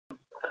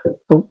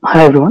So,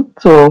 hi everyone.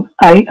 So,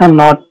 I am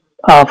not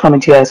from a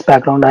GIS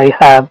background. I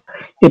have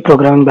a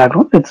programming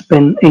background. It's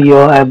been a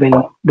year I've been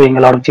doing a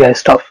lot of GIS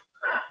stuff.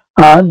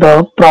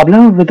 The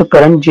problem with the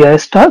current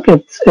GIS stack,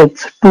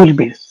 it's tool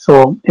based.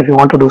 So, if you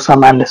want to do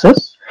some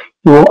analysis,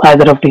 you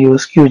either have to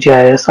use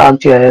QGIS,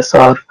 ArcGIS,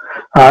 or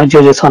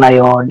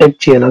GeoJSON.io, or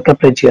DeckGL, or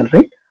KeplrGL,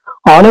 right?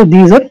 All of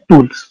these are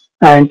tools,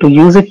 and to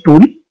use a tool,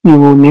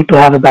 you need to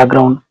have a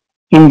background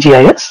in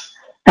GIS,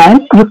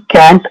 and you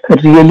can't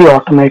really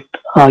automate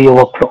your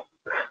workflow.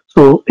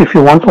 So if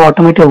you want to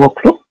automate your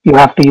workflow, you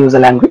have to use a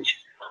language.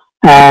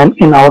 And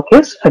in our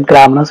case, at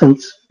Grammarly,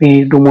 since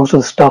we do most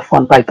of the stuff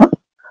on Python,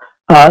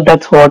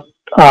 that's what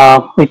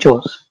we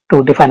chose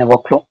to define a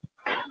workflow.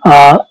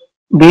 Uh,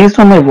 Based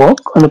on my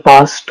work on the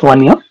past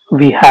 1 year,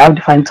 we have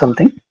defined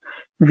something.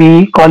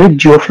 We call it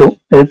GeoFlow.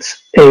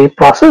 It's a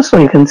process, or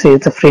you can say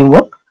it's a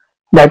framework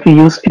that we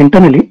use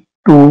internally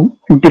to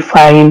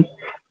define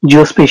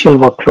geospatial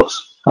workflows.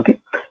 Okay,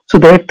 so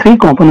there are three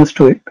components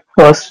to it.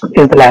 First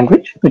is the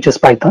language, which is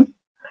Python.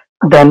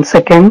 Then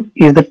second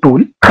is the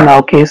tool. In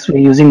our case, we're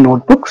using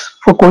notebooks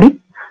for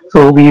coding.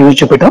 So we use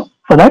Jupyter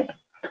for that.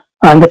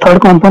 And the third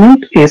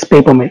component is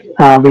Papermill.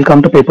 We'll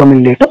come to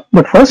Papermill later.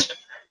 But first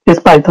is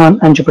Python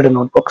and Jupyter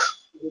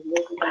notebooks.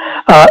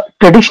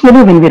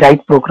 Traditionally, when we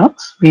write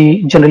programs,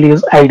 we generally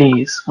use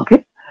IDEs.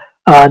 Okay.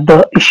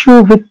 The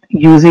issue with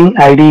using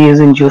IDEs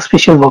in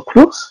geospatial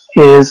workflows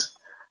is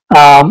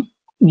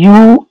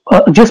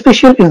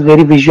geospatial is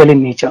very visual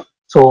in nature.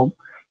 So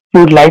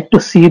you would like to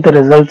see the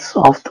results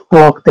of the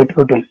work that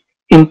you're doing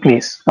in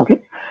place.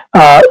 Okay.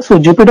 So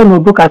Jupyter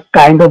Notebook are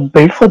kind of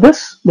built for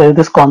this. There is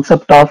this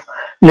concept of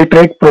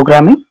literate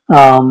programming.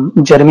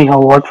 Jeremy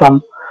Howard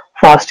from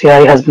Fast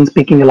AI has been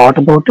speaking a lot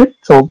about it.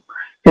 So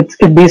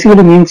it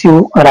basically means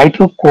you write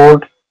your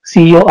code,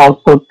 see your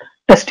output,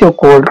 test your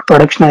code,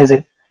 productionize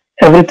it,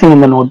 everything in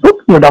the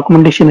notebook. Your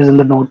documentation is in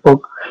the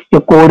notebook,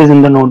 your code is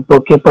in the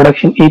notebook, your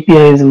production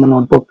API is in the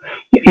notebook,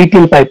 your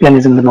ETL pipeline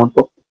is in the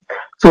notebook.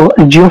 So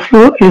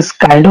GeoFlow is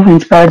kind of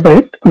inspired by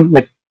it,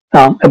 like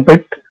a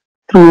bit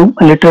through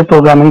literal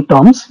programming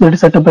terms that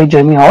is set up by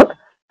Jeremy Howard,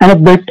 and a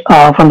bit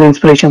from the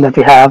inspiration that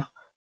we have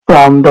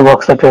from the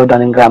works that we have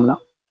done in Grammarly.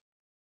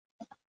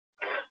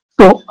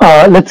 So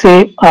let's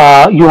say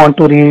you want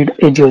to read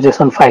a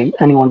GeoJSON file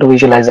and you want to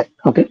visualize it.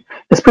 Okay,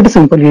 it's pretty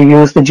simple. You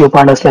use the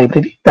GeoPandas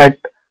library that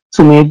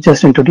Sumit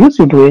just introduced.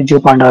 You do a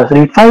GeoPandas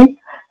read file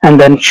and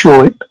then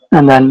show it,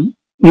 and then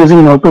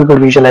using Notebook you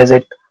visualize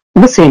it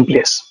in the same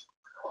place.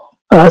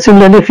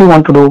 Similarly, if you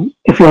want to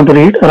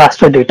read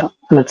raster data,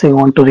 let's say you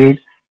want to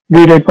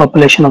read a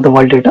population of the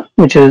world data,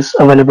 which is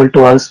available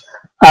to us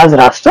as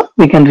raster.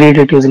 We can read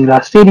it using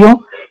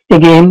rasterio.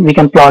 Again, we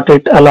can plot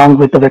it along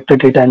with the vector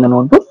data in the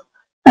notebook,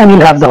 and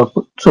you'll have the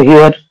output. So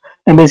here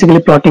I'm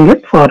basically plotting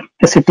it for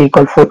a city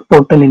called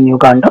Portal in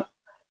Uganda,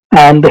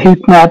 and the heat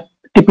map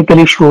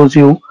typically shows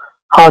you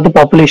how the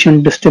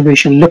population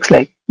distribution looks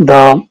like.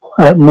 The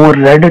more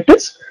red it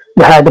is,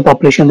 the higher the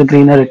population, the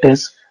greener it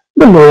is,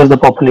 the lower the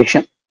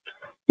population.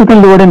 You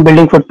can load in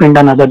building footprint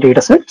and other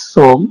data sets.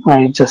 So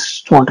I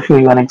just want to show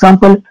you an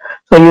example.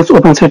 So I use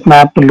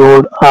OpenStreetMap to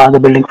load the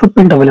building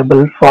footprint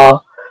available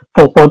for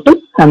Portal,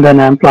 and then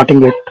I'm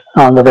plotting it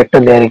on the vector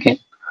layer again.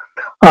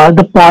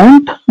 The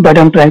point that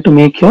I'm trying to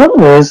make here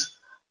is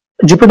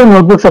Jupyter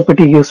notebooks are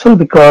pretty useful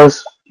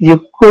because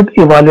you could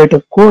evaluate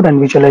a code and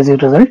visualize the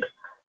result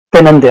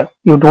then and there.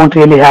 You don't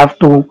really have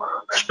to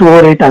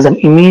store it as an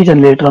image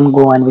and later on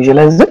go and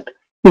visualize it.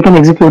 You can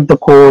execute the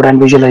code and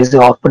visualize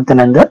the output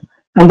then and there.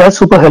 And that's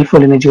super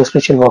helpful in a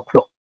geospatial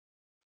workflow.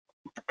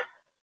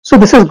 So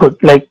this is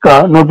good. Like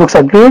notebooks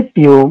are great.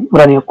 You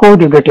run your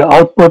code, you get your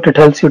output. It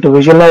helps you to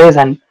visualize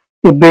and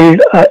you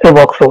build a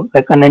workflow,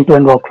 like an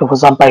end-to-end workflow for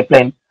some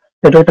pipeline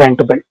that you're trying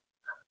to build.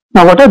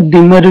 Now, what are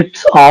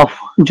demerits of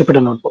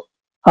Jupyter Notebook?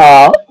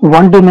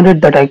 One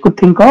demerit that I could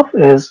think of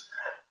is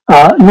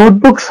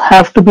notebooks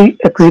have to be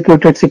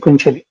executed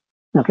sequentially.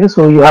 Okay,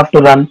 so you have to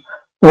run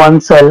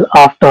one cell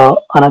after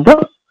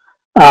another,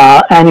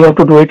 and you have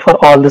to do it for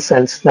all the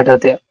cells that are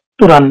there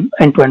to run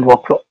end-to-end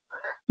workflow.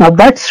 Now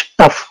that's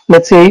tough.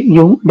 Let's say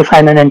you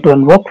define an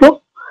end-to-end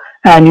workflow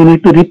and you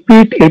need to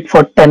repeat it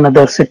for 10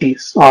 other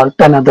cities or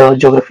 10 other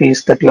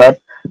geographies that you are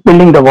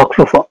building the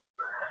workflow for.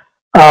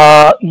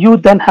 You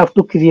then have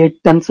to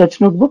create 10 such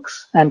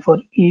notebooks, and for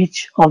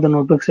each of the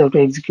notebooks you have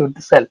to execute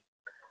the cell.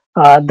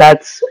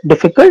 That's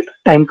difficult,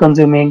 time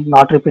consuming,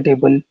 not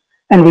repeatable,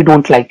 and we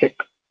don't like it.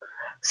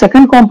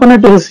 Second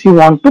component is you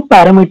want to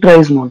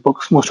parameterize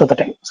notebooks most of the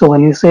time. So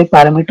when you say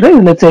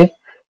parameterize, let's say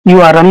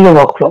you are running a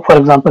workflow. For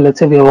example, let's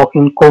say we are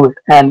working in COVID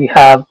and we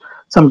have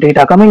some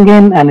data coming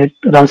in and it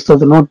runs through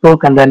the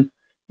notebook, and then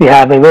we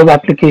have a web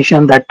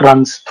application that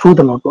runs through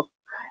the notebook.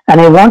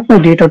 And I want my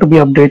data to be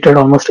updated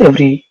almost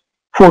every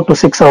 4 to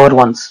 6 hours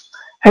once.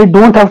 I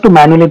don't have to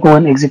manually go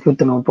and execute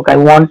the notebook. I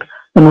want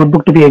the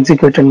notebook to be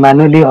executed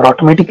manually or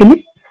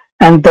automatically,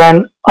 and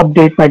then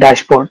update my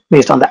dashboard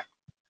based on that.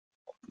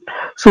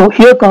 So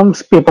here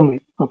comes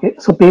Papermill. Okay,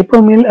 so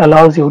Papermill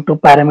allows you to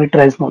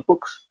parameterize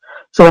notebooks.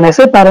 So when I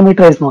say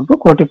parameterized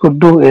notebook, what you could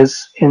do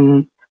is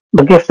in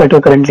the GIF that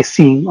you're currently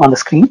seeing on the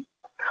screen.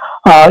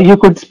 You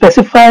could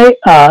specify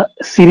a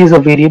series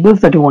of variables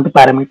that you want to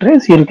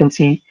parameterize. Here you can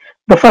see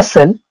the first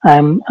cell.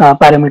 I'm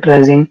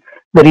parameterizing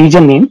the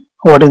region name,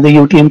 what is the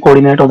UTM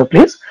coordinate of the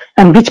place,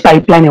 and which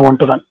pipeline I want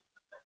to run.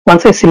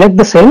 Once I select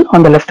the cell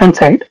on the left hand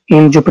side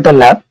in Jupyter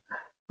Lab,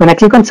 when I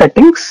click on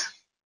settings,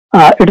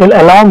 it will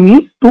allow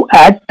me to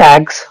add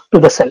tags to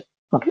the cell.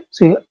 Okay,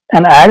 so you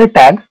can add a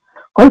tag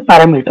called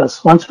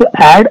parameters. Once we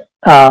add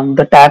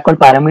the tag called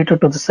parameter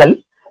to the cell,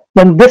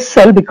 then this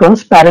cell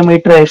becomes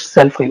parameterized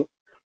cell for you.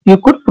 You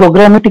could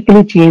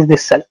programmatically change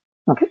this cell.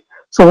 Okay,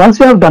 so once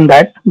you have done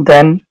that,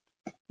 then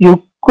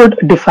you could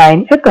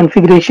define a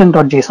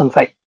configuration.json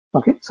file.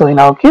 Okay, so in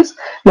our case,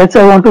 let's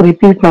say I want to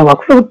repeat my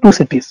workflow with two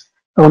cities.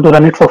 I want to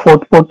run it for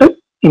Fort Portal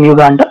in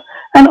Uganda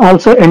and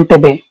also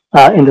Entebbe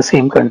in the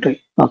same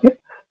country. Okay,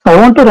 so I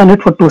want to run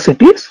it for two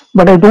cities,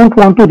 but I don't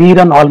want to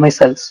rerun all my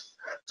cells.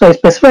 So I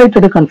specified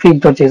it a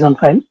config.json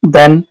file.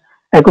 Then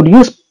I could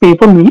use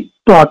Papermill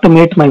to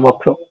automate my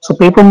workflow. So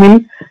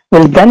Papermill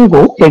will then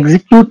go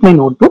execute my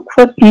notebook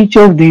for each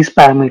of these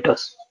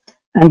parameters.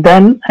 And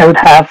then I would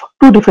have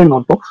two different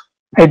notebooks.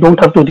 I don't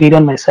have to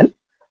rerun myself,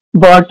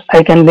 but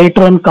I can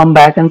later on come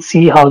back and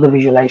see how the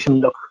visualization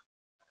looks.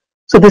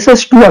 So this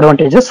has two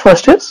advantages.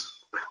 First is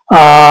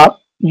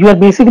you are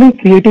basically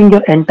creating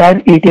your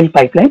entire ETL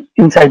pipeline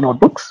inside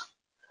notebooks.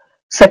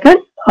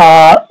 Second,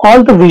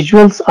 all the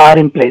visuals are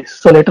in place.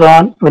 So later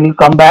on, when you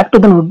come back to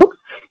the notebook,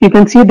 you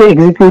can see the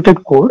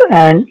executed code,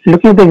 and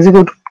looking at the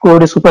executed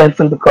code is super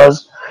helpful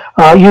because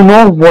you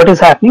know what is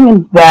happening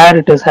and where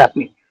it is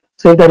happening.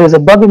 So if there is a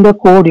bug in the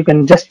code, you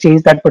can just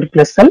change that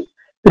particular cell,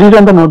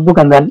 rerun the notebook,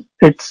 and then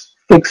it's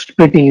fixed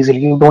pretty easily.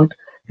 You don't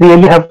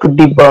really have to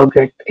debug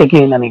it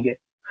again and again.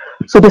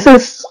 So this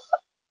is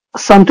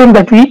something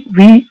that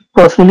we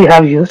personally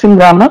have used in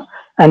Grafana,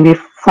 and we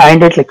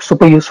find it like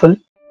super useful.